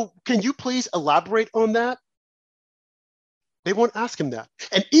 So can you please elaborate on that? They won't ask him that.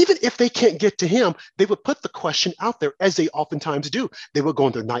 And even if they can't get to him, they would put the question out there, as they oftentimes do. They would go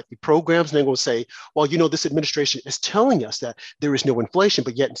on their nightly programs and they will say, well, you know, this administration is telling us that there is no inflation,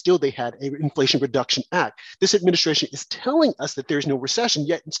 but yet and still they had an Inflation Reduction Act. This administration is telling us that there's no recession,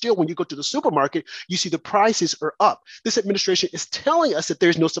 yet and still when you go to the supermarket, you see the prices are up. This administration is telling us that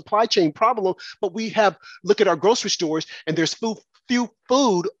there's no supply chain problem, but look at our grocery stores and there's few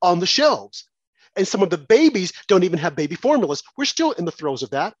food on the shelves. And some of the babies don't even have baby formulas. We're still in the throes of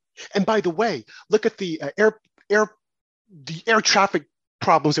that. And by the way, look at the air traffic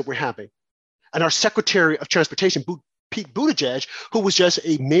problems that we're having. And our Secretary of Transportation, Pete Buttigieg, who was just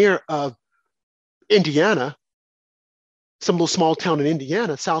a mayor of Indiana, some little small town in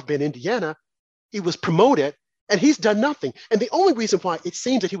Indiana, South Bend, Indiana, he was promoted and he's done nothing. And the only reason why it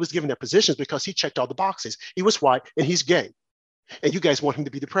seems that he was given that position is because he checked all the boxes. He was white and he's gay. And you guys want him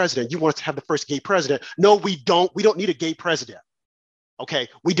to be the president. You want us to have the first gay president. No, we don't. We don't need a gay president. Okay,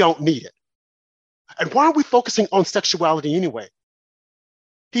 we don't need it. And why are we focusing on sexuality anyway?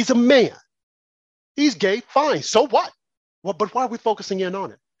 He's a man. He's gay, fine. So what? Well, but why are we focusing in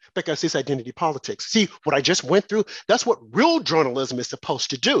on it? Because it's identity politics. See, what I just went through, that's what real journalism is supposed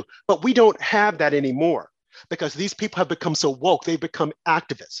to do. But we don't have that anymore. Because these people have become so woke, they've become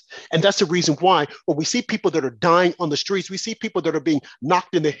activists. And that's the reason why when we see people that are dying on the streets, we see people that are being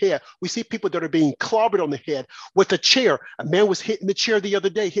knocked in the head, we see people that are being clobbered on the head with a chair. A man was hit in the chair the other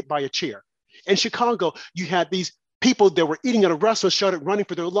day, hit by a chair. In Chicago, you had these people that were eating at a restaurant started running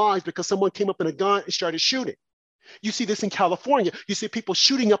for their lives because someone came up in a gun and started shooting. You see this in California. You see people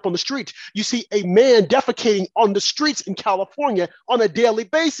shooting up on the streets. You see a man defecating on the streets in California on a daily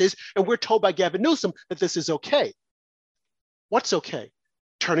basis. And we're told by Gavin Newsom that this is okay. What's okay?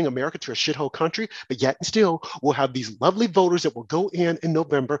 Turning America to a shithole country, but yet and still we'll have these lovely voters that will go in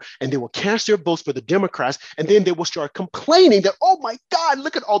November and they will cast their votes for the Democrats. And then they will start complaining that, oh my God,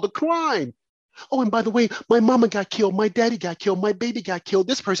 look at all the crime. Oh, and by the way, my mama got killed. My daddy got killed. My baby got killed.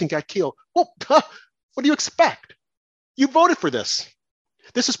 This person got killed. Well, what do you expect? You voted for this.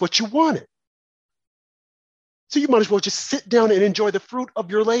 This is what you wanted. So you might as well just sit down and enjoy the fruit of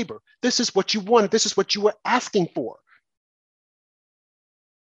your labor. This is what you wanted. This is what you were asking for.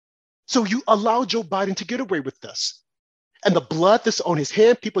 So you allow Joe Biden to get away with this. And the blood that's on his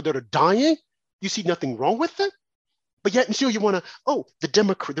hand, people that are dying, you see nothing wrong with it? But yet and still you want to,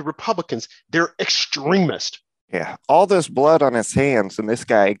 the Republicans, they're extremists. Yeah, all this blood on his hands, and this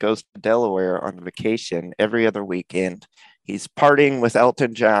guy goes to Delaware on vacation every other weekend. He's partying with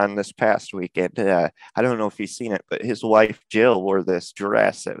Elton John this past weekend. I don't know if you've seen it, but his wife, Jill, wore this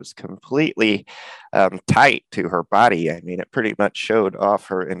dress that was completely tight to her body. I mean, it pretty much showed off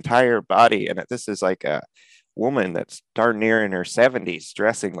her entire body. And this is like a woman that's darn near in her 70s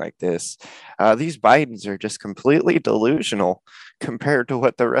dressing like this. These Bidens are just completely delusional compared to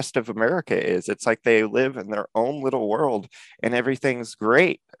what the rest of America is. It's like they live in their own little world and everything's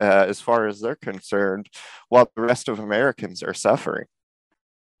great as far as they're concerned, while the rest of Americans are suffering.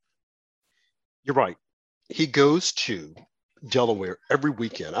 You're right. He goes to Delaware every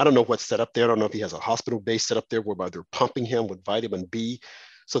weekend. I don't know what's set up there. I don't know if he has a hospital base set up there whereby they're pumping him with vitamin B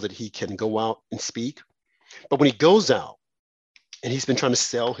so that he can go out and speak. But when he goes out and he's been trying to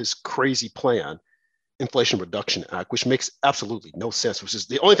sell his crazy plan, Inflation Reduction Act, which makes absolutely no sense, which is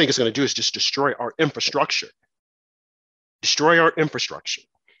the only thing it's going to do is just destroy our infrastructure. Destroy our infrastructure.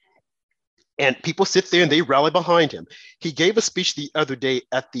 And people sit there and they rally behind him. He gave a speech the other day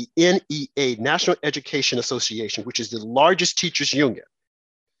at the NEA, National Education Association, which is the largest teachers union.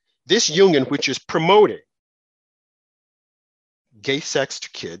 This union, which is promoting gay sex to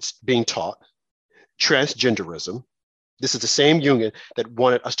kids being taught, transgenderism. This is the same union that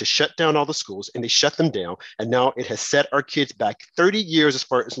wanted us to shut down all the schools, and they shut them down. And now it has set our kids back 30 years as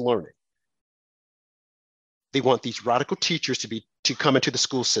far as learning. They want these radical teachers to come into the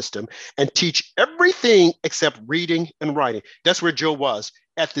school system and teach everything except reading and writing. That's where Joe was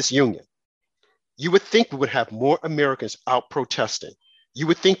at this union. You would think we would have more Americans out protesting. You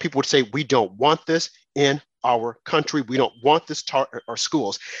would think people would say, we don't want this in our country. We don't want this to our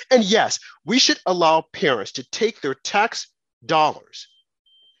schools. And yes, we should allow parents to take their tax dollars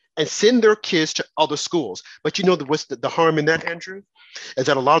and send their kids to other schools. But you know what's the harm in that, Andrew? is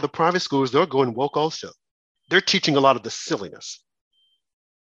that a lot of the private schools, they're going woke also. They're teaching a lot of the silliness.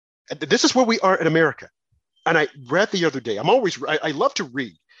 And this is where we are in America. And I read the other day, I love to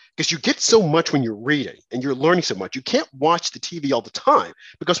read because you get so much when you're reading and you're learning so much. You can't watch the TV all the time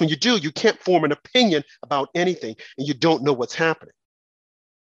because when you do, you can't form an opinion about anything and you don't know what's happening.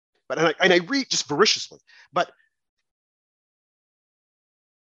 And I read just voraciously. But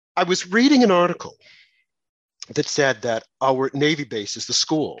I was reading an article that said that our Navy bases, the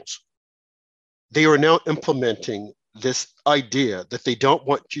schools, they are now implementing this idea that they don't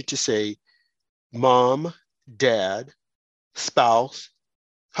want you to say mom, dad, spouse,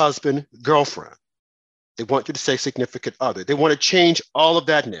 husband, girlfriend. They want you to say significant other. They want to change all of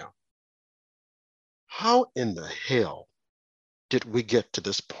that now. How in the hell did we get to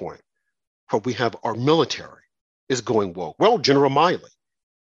this point where we have our military is going woke? Well, General Miley.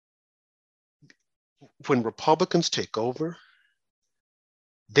 When Republicans take over,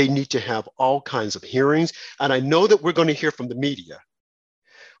 they need to have all kinds of hearings. And I know that we're going to hear from the media.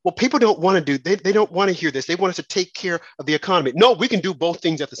 Well, people don't want to do, they don't want to hear this. They want us to take care of the economy. No, we can do both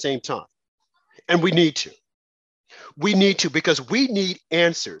things at the same time. And we need to. We need to because we need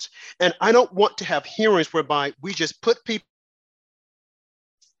answers. And I don't want to have hearings whereby we just put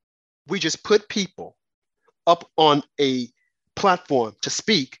people up on a platform to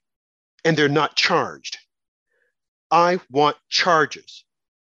speak and they're not charged. I want charges.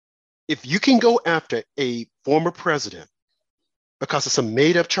 If you can go after a former president because of some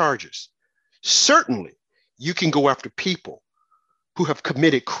made up charges, certainly you can go after people who have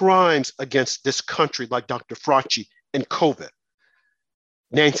committed crimes against this country like Dr. Fauci and COVID,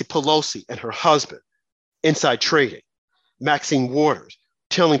 Nancy Pelosi and her husband, inside trading, Maxine Waters,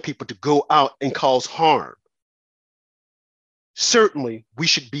 telling people to go out and cause harm. Certainly we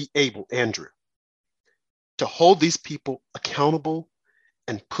should be able, Andrew, to hold these people accountable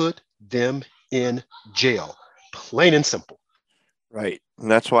and put them in jail, plain and simple. Right. And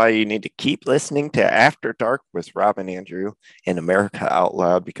that's why you need to keep listening to After Dark with Rob and Andrew in America Out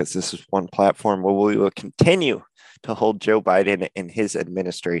Loud, because this is one platform where we will continue to hold Joe Biden and his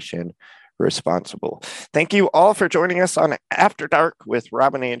administration responsible. Thank you all for joining us on After Dark with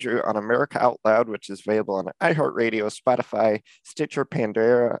Rob and Andrew on America Out Loud, which is available on iHeartRadio, Spotify, Stitcher,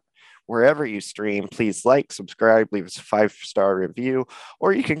 Pandora, wherever you stream. Please like, subscribe, leave us a 5-star review,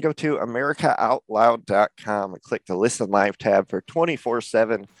 or you can go to AmericaOutloud.com and click the Listen Live tab for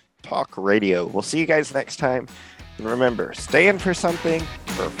 24/7 talk radio. We'll see you guys next time. And remember, stand for something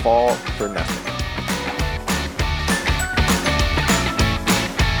or fall for nothing.